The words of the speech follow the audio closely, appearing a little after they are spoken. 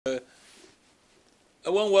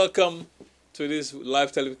A warm welcome to this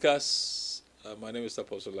live telecast. My name is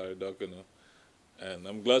Apostle Larry Dorkenoo, and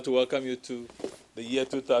I'm glad to welcome you to the year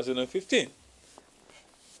 2015.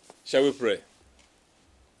 Shall we pray?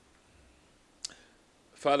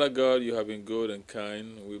 Father God, you have been good and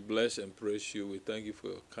kind. We bless and praise you. We thank you for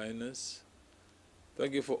your kindness.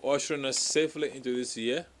 Thank you for ushering us safely into this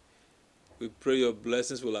year. We pray your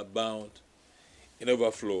blessings will abound in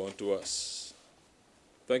overflow unto us.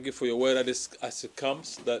 Thank you for your word that is, as it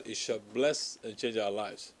comes, that it shall bless and change our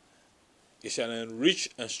lives. It shall enrich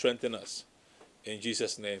and strengthen us. In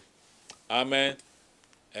Jesus' name, amen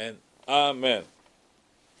and amen.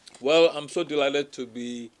 Well, I'm so delighted to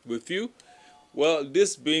be with you. Well,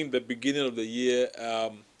 this being the beginning of the year,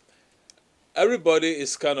 everybody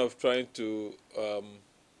is kind of trying to,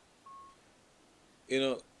 you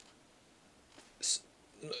know,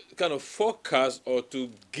 kind of forecast or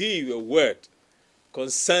to give a word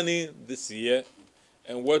concerning this year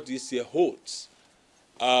and what this year holds.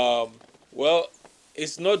 Well,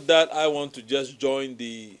 it's not that I want to just join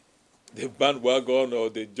the bandwagon or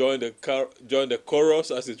join the chorus,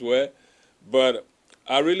 as it were, but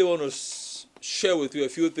I really want to share with you a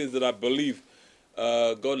few things that I believe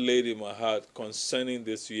God laid in my heart concerning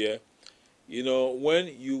this year. You know,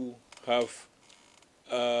 when you have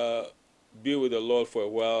been with the Lord for a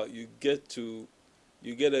while, you get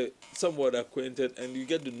somewhat acquainted, and you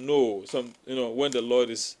get to know when the Lord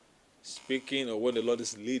is speaking or when the Lord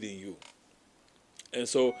is leading you. And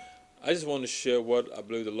so I just want to share what I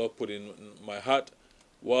believe the Lord put in my heart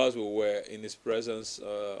whilst we were in His presence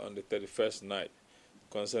on the 31st night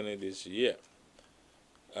concerning this year.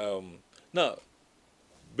 Now,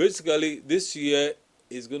 basically, this year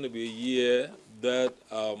is going to be a year that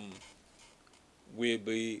will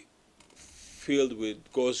be filled with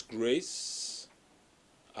God's grace,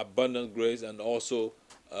 abundant grace, and also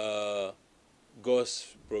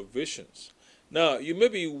God's provisions. Now, you may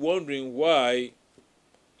be wondering why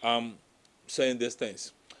I'm saying these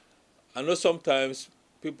things. I know sometimes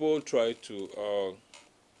people try to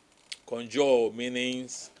conjure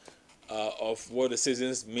meanings of what the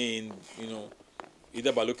seasons mean,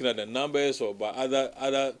 either by looking at the numbers or by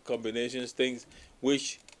other combinations, things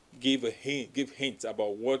which give hints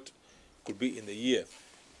about what could be in the year.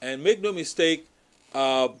 And make no mistake,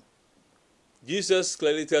 Jesus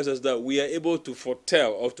clearly tells us that we are able to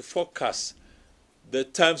foretell or to forecast the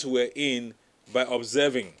times we're in by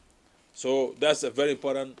observing. So that's a very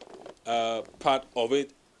important part of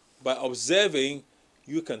it. By observing,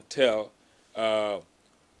 you can tell where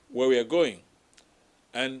we are going.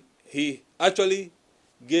 And he actually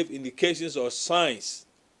gave indications or signs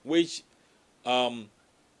which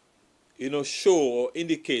show or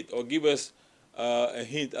indicate or give us a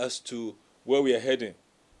hint as to where we are heading,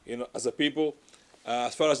 as a people,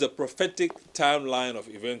 as far as the prophetic timeline of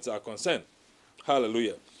events are concerned.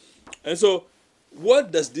 Hallelujah. And so,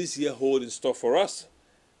 what does this year hold in store for us?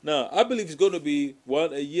 Now, I believe it's going to be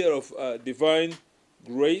a year of divine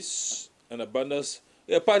grace and abundance.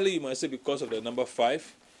 Yeah, partly you might say because of the number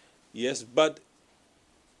 5, yes, but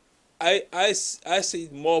I see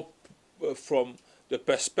it more from the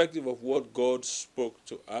perspective of what God spoke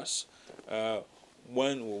to us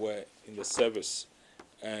when we were in the service,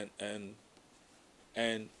 and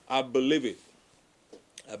I believe it.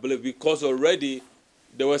 I believe because already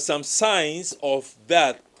there were some signs of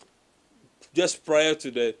that just prior to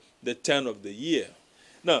the turn of the year.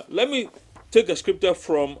 Now, let me take a scripture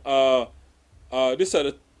from, these are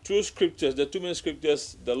the two main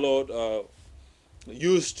scriptures the Lord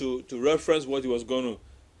used to reference what He was going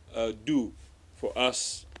to do for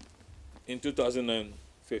us in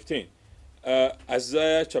 2015.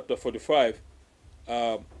 Isaiah chapter 45,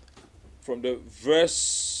 from the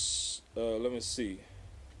verse, from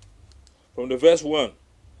the verse 1.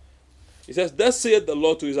 It says, "Thus saith the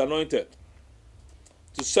Lord to His anointed,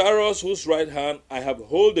 to Cyrus, whose right hand I have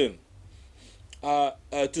holden,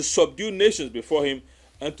 to subdue nations before him,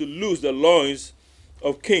 and to loose the loins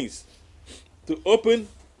of kings, to open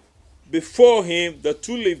before him the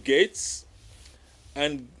two-leaf gates,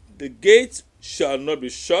 and the gates shall not be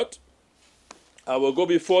shut. I will go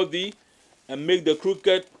before thee, and make the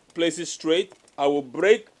crooked places straight. I will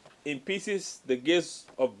break in pieces the gates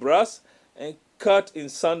of brass, and cut in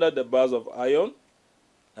sunder the bars of iron.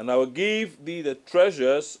 And I will give thee the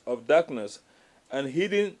treasures of darkness, and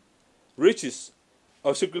hidden riches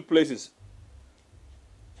of secret places,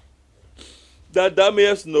 that thou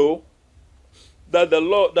mayest know that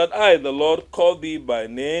I, the Lord, call thee by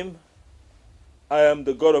name. I am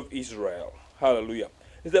the God of Israel." Hallelujah.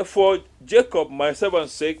 It said, "For Jacob my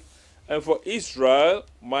servant's sake, and for Israel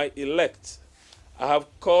my elect, I have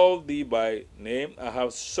called thee by name, I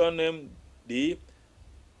have surnamed thee,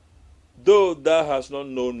 though thou hast not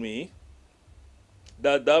known me,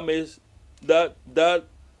 that thou mayest that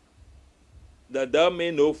thou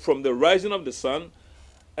may know from the rising of the sun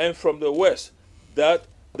and from the west that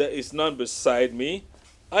there is none beside me.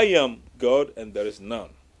 I am God and there is none.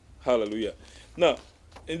 Hallelujah. Now,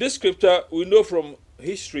 in this scripture, we know from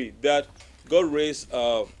history that God raised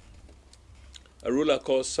a ruler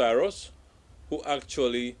called Cyrus, who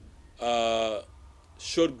actually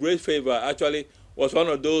showed great favor. Actually, was one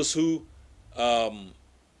of those who,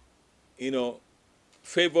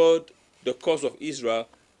 favored the cause of Israel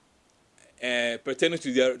pertaining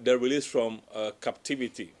to their release from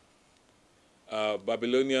captivity,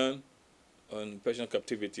 Babylonian and Persian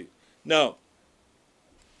captivity. Now,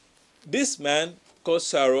 this man called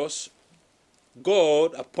Cyrus,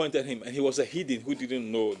 God appointed him, and he was a heathen who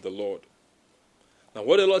didn't know the Lord. Now,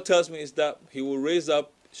 what the Lord tells me is that he will raise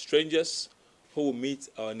up strangers who will meet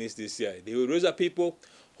our needs this year. He will raise up people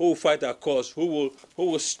who will fight our cause, who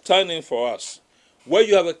will stand in for us. Where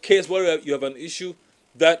you have a case, where you have an issue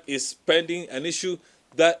that is pending, an issue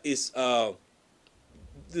that is, that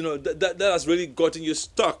has really gotten you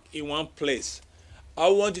stuck in one place. I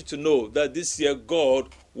want you to know that this year God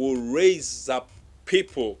will raise up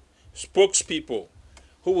people, spokespeople,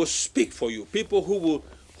 who will speak for you, people who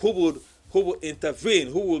will intervene,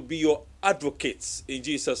 who will be your advocates in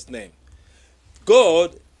Jesus' name.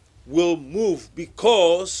 God will move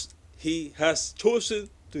because he has chosen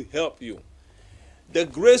to help you. The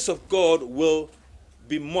grace of God will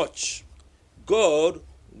be much. God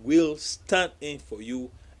will stand in for you,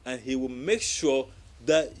 and he will make sure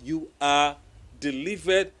that you are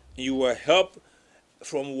delivered, you are helped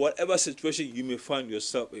from whatever situation you may find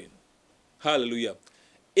yourself in. Hallelujah.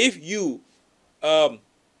 If you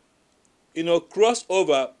cross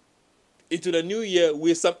over into the new year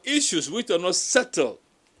with some issues which are not settled,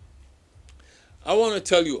 I want to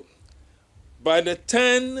tell you, by the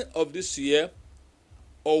 10th of this year,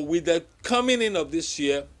 or with the coming in of this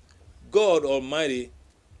year, God Almighty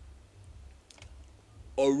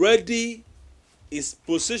already is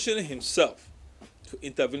positioning himself to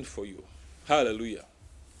intervene for you. Hallelujah.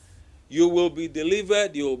 You will be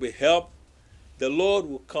delivered, you will be helped. The Lord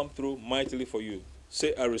will come through mightily for you.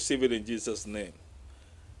 Say, I receive it in Jesus' name.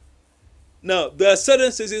 Now, there are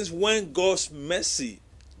certain seasons when God's mercy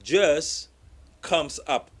just comes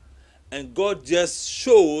up, and God just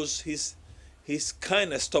shows his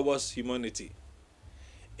kindness towards humanity.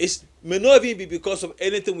 It may not even be because of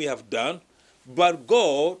anything we have done, but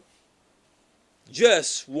God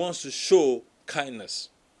just wants to show kindness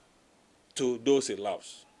to those he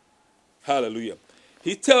loves. Hallelujah.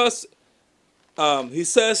 He says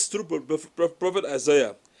through Prophet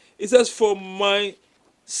Isaiah, he says, for my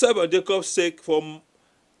servant Jacob's sake, for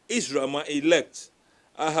Israel, my elect,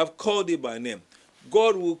 I have called thee by name.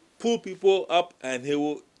 God will pull people up and he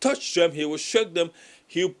will touch them, he will shake them,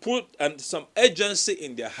 he will put some urgency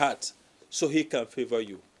in their heart so he can favor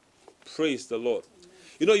you. Praise the Lord.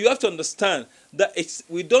 You know, you have to understand that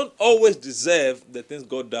we don't always deserve the things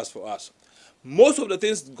God does for us. Most of the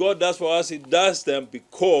things God does for us, he does them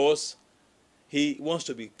because he wants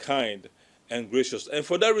to be kind and gracious. And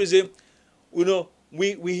for that reason, you know,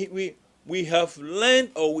 we have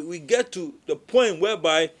learned, or we get to the point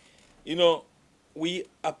whereby, you know, we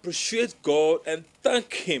appreciate God and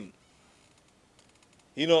thank him,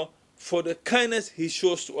 you know, for the kindness he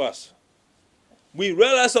shows to us. We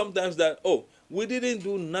realize sometimes that, oh, we didn't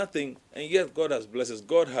do nothing, and yet God has blessed us.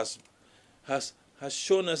 God has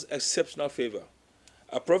shown us exceptional favor.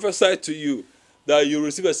 I prophesy to you that you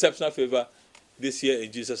receive exceptional favor this year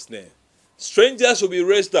in Jesus' name. Strangers will be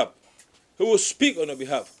raised up, who will speak on your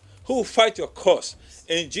behalf, who will fight your cause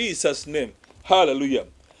in Jesus' name. Hallelujah.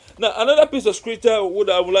 Now, another piece of scripture I would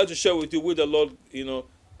like to share with you, which the Lord,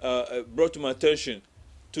 brought to my attention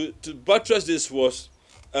to buttress this was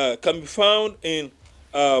can be found in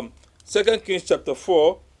 2 Kings chapter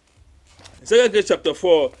 4. In 2 Kings chapter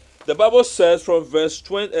 4, the Bible says from verse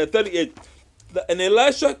 38, and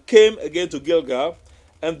Elisha came again to Gilgal,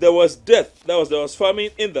 and there was death, there was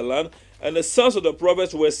famine in the land, and the sons of the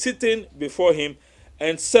prophets were sitting before him,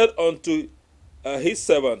 and said unto his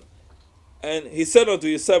servant, and he said unto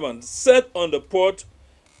his servant, set on the pot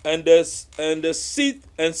and seat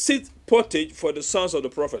pottage for the sons of the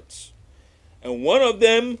prophets. And one of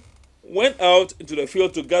them went out into the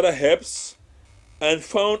field to gather herbs, and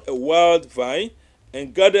found a wild vine,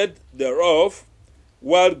 and gathered thereof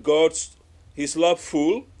wild gourds, his lap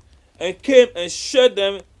full, and came and shed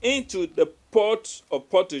them into the pot of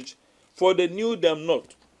pottage, for they knew them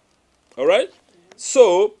not. All right?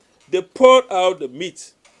 So They poured out the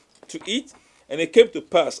meat to eat, and it came to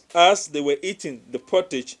pass, as they were eating the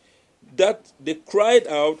pottage, that they cried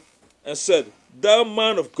out and said, Thou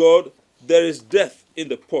man of God, there is death in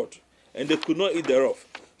the pot, and they could not eat thereof.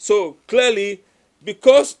 So clearly,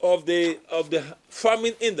 because of the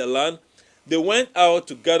famine in the land, they went out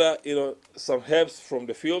to gather, some herbs from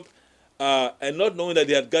the field, and not knowing that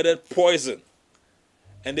they had gathered poison,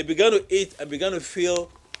 and they began to eat and began to feel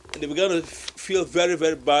very,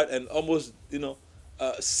 very bad and almost,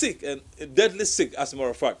 sick and deadly sick, as a matter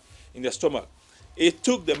of fact, in their stomach. It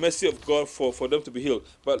took the mercy of God for them to be healed.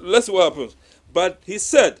 But let's see what happens. But he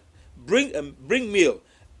said, bring meal.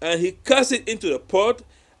 And he cast it into the pot.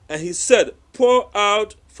 And he said, pour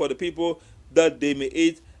out for the people that they may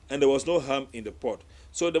eat. And there was no harm in the pot.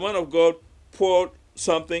 So the man of God poured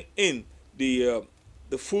something in the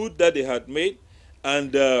food that they had made.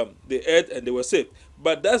 And they ate and they were saved.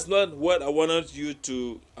 But that's not what I want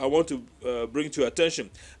to bring to your attention.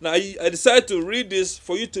 Now, I decided to read this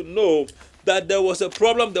for you to know that there was a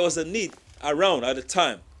problem, there was a need around at the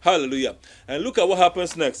time. Hallelujah. And look at what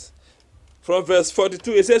happens next. From verse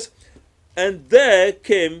 42, it says, And there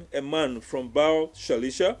came a man from Baal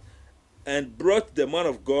Shalisha, and brought the man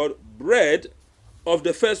of God bread of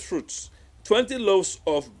the first fruits, 20 loaves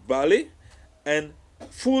of barley, and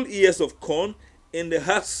full ears of corn in the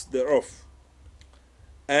husks thereof.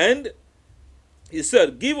 And he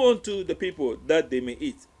said, Give unto the people that they may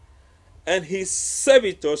eat. And his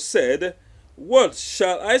servitor said, What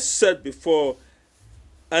shall I set before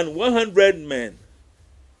 100 men?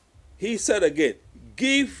 He said again,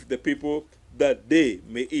 Give the people that they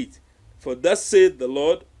may eat. For thus saith the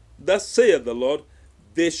Lord,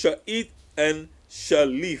 they shall eat and shall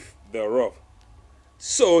live thereof.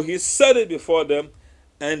 So he set it before them,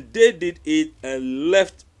 and they did eat and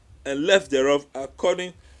left thereof,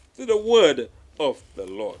 according to the word of the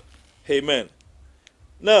Lord. Amen.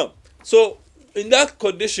 Now, so in that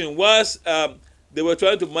condition, whilst they were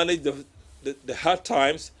trying to manage the hard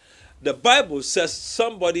times, the Bible says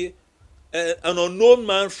somebody, an unknown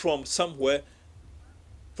man from somewhere,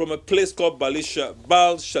 from a place called Baal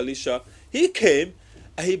Shalisha, he came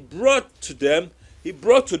and he brought to them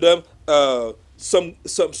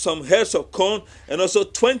some heads of corn and also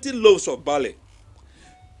 20 loaves of barley.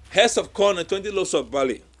 Heads of corn and 20 loaves of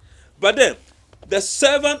barley. But then the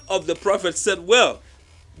servant of the prophet said, Well,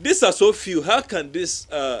 these are so few. How can this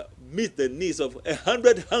meet the needs of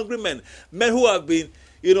 100 hungry men who have been,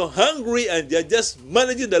 hungry, and they're just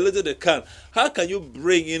managing the little they can? How can you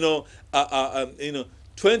bring,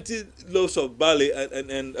 20 loaves of barley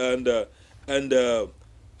and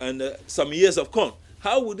some ears of corn?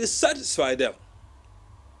 How would this satisfy them?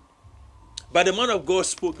 But the man of God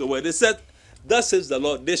spoke a word. They said, Thus says the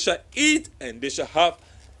Lord, they shall eat and they shall have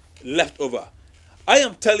leftover. I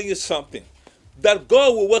am telling you something, that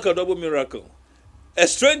God will work a double miracle. A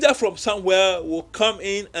stranger from somewhere will come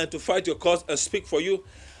in and to fight your cause and speak for you,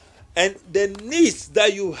 and the needs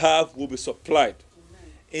that you have will be supplied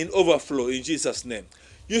in overflow in Jesus' name.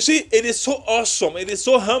 You see, it is so awesome, it is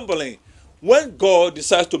so humbling when God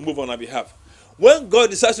decides to move on our behalf. When God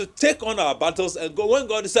decides to take on our battles, and when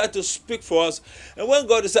God decides to speak for us, and when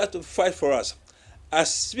God decides to fight for us, I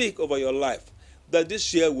speak over your life that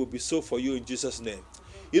this year will be so for you in Jesus' name.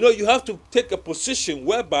 You have to take a position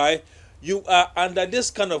whereby you are under this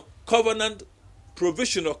kind of covenant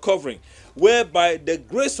provision or covering, whereby the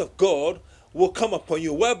grace of God will come upon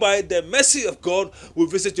you, whereby the mercy of God will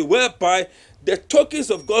visit you, whereby the tokens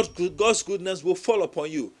of God's goodness will fall upon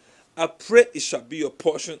you. I pray it shall be your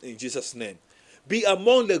portion in Jesus' name. Be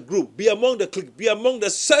among the group, be among the clique, be among the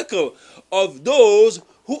circle of those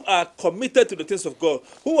who are committed to the things of God,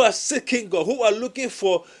 who are seeking God, who are looking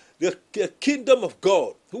for the kingdom of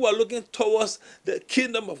God, who are looking towards the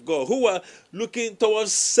kingdom of God, who are looking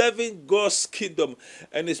towards serving God's kingdom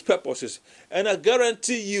and His purposes. And I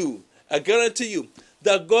guarantee you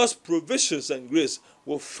that God's provisions and grace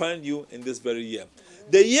will find you in this very year.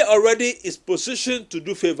 The year already is positioned to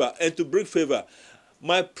do favor and to bring favor.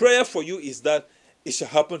 My prayer for you is that it shall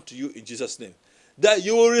happen to you in Jesus' name. That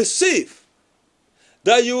you will receive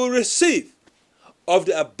of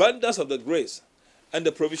the abundance of the grace and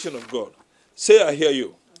the provision of God. Say, I hear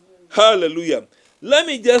you. Hallelujah. Let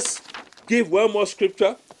me just give one more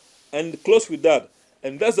scripture and close with that.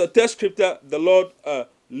 And that's the third scripture the Lord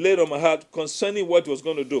laid on my heart concerning what He was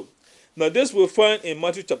going to do. Now, this we'll find in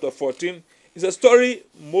Matthew chapter 14. It's a story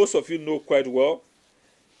most of you know quite well.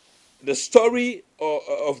 The story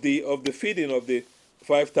of the feeding of the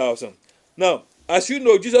 5,000. Now, as you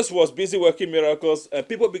know, Jesus was busy working miracles, and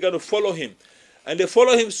people began to follow Him. And they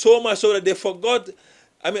followed Him so much so that they forgot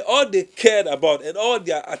I mean, all they cared about and all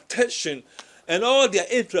their attention and all their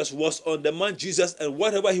interest was on the man Jesus and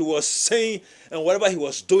whatever he was saying and whatever he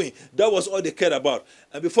was doing. That was all they cared about.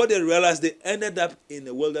 And before they realized, they ended up in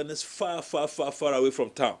the wilderness far, far, far, far away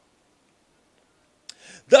from town.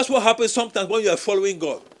 That's what happens sometimes when you are following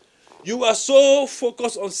God. You are so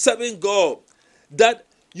focused on serving God that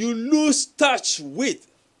you lose touch with,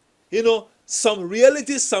 some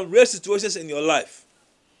realities, some real situations in your life.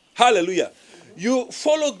 Hallelujah. You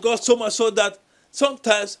follow God so much so that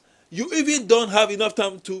sometimes you even don't have enough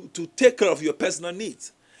time to take care of your personal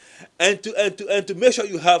needs and to make sure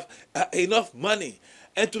you have enough money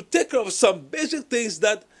and to take care of some basic things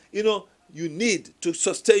that you need to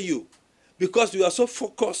sustain you, because you are so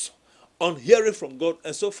focused on hearing from God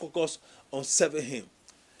and so focused on serving Him.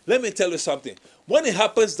 Let me tell you something. When it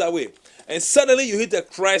happens that way and suddenly you hit a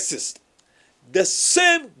crisis, the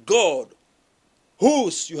same God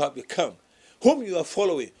whose you have become, whom you are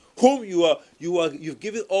following, whom you've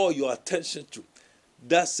given all your attention to,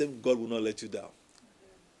 that same God will not let you down.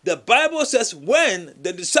 The Bible says when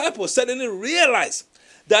the disciples suddenly realized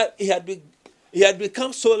that he had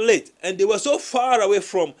become so late and they were so far away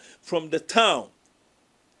from the town,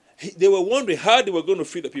 they were wondering how they were going to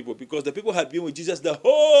feed the people, because the people had been with Jesus the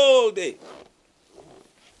whole day.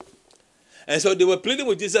 And so they were pleading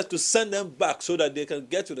with Jesus to send them back so that they can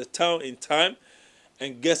get to the town in time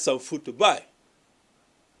and get some food to buy.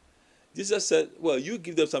 Jesus said, well, you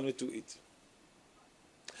give them something to eat.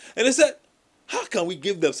 And they said, how can we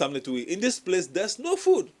give them something to eat? In this place, there's no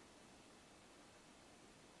food.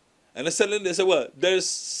 And suddenly they said, well, there's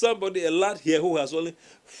somebody, a lad here who has only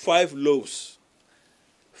 5 loaves.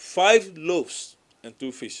 5 loaves and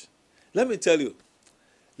 2 fish. Let me tell you,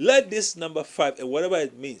 let this number 5 and whatever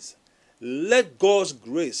it means, let God's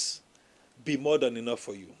grace be more than enough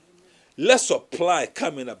for you. Let supply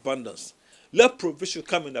come in abundance. Let provision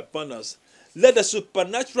come in abundance. Let the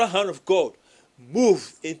supernatural hand of God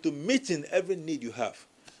move into meeting every need you have.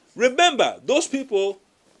 Remember, those people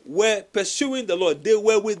were pursuing the Lord. They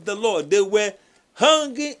were with the Lord. They were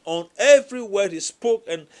hanging on every word He spoke,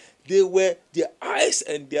 and their eyes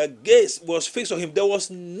and their gaze was fixed on Him. There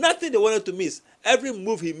was nothing they wanted to miss. Every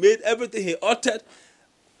move He made, everything He uttered,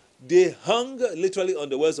 they hung literally on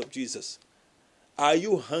the words of Jesus. Are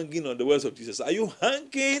you hanging on the words of Jesus? Are you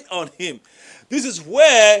hanging on Him? This is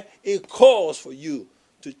where it calls for you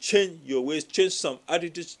to change your ways, change some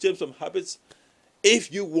attitudes, change some habits,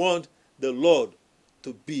 if you want the Lord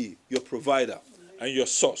to be your provider and your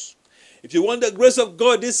source. If you want the grace of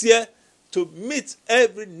God this year to meet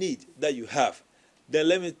every need that you have, then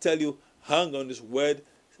let me tell you, hang on His word,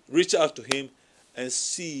 reach out to Him, and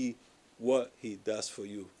see what He does for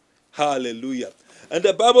you. Hallelujah. And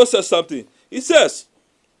the Bible says something. It says,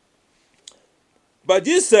 but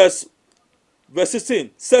Jesus, verse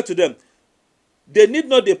 16, said to them, they need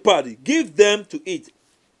not depart, give them to eat.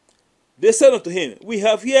 They said unto Him, we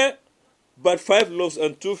have here but 5 loaves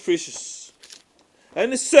and 2 fishes.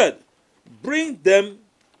 And He said, bring them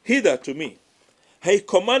hither to me. And He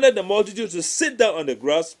commanded the multitude to sit down on the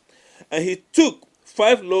grass, and He took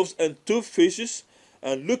 5 loaves and 2 fishes,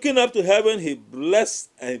 and looking up to heaven, He blessed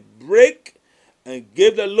and brake, and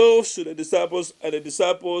gave the loaves to the disciples, and the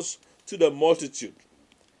disciples to the multitude.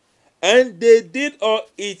 And they did all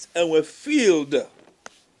eat and were filled.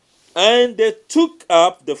 And they took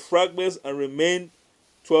up the fragments and remained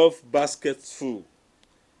 12 baskets full.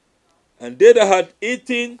 And they that had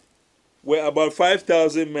eaten were about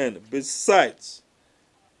 5,000 men, besides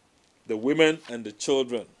the women and the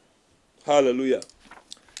children. Hallelujah.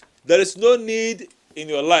 There is no need in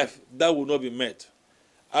your life that will not be met.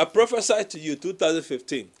 I prophesy to you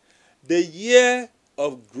 2015, the year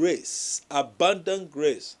of grace, abundant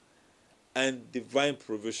grace, and divine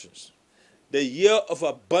provisions. The year of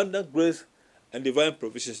abundant grace and divine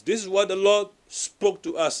provisions. This is what the Lord spoke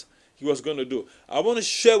to us He was going to do. I want to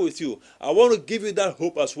share with you. I want to give you that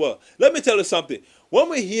hope as well. Let me tell you something. When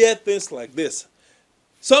we hear things like this,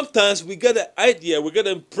 sometimes we get an idea, we get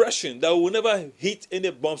an impression that we'll never hit any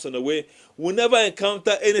bumps on the way. We'll never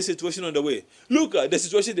encounter any situation on the way. Look at the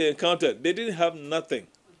situation they encountered. They didn't have nothing.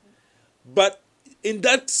 But in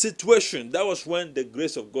that situation, that was when the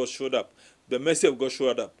grace of God showed up. The mercy of God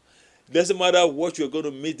showed up. Doesn't matter what you're going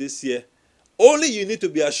to meet this year. Only you need to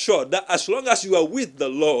be assured that as long as you are with the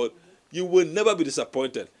Lord, you will never be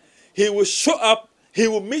disappointed. He will show up. He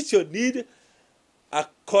will meet your need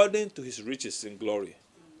according to His riches in glory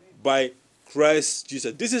by Christ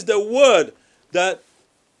Jesus. This is the word that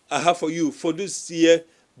I have for you for this year,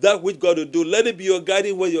 that which God will do. Let it be your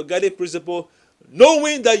guiding word, your guiding principle,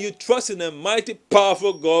 knowing that you trust in a mighty,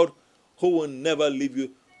 powerful God who will never leave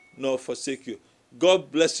you nor forsake you.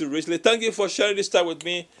 God bless you richly. Thank you for sharing this time with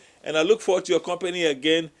me, and I look forward to your company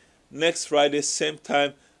again next Friday, same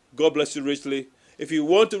time. God bless you richly. If you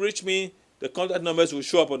want to reach me, the contact numbers will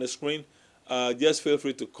show up on the screen. Just feel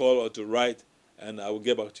free to call or to write, and I will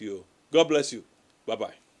get back to you. God bless you.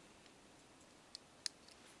 Bye-bye.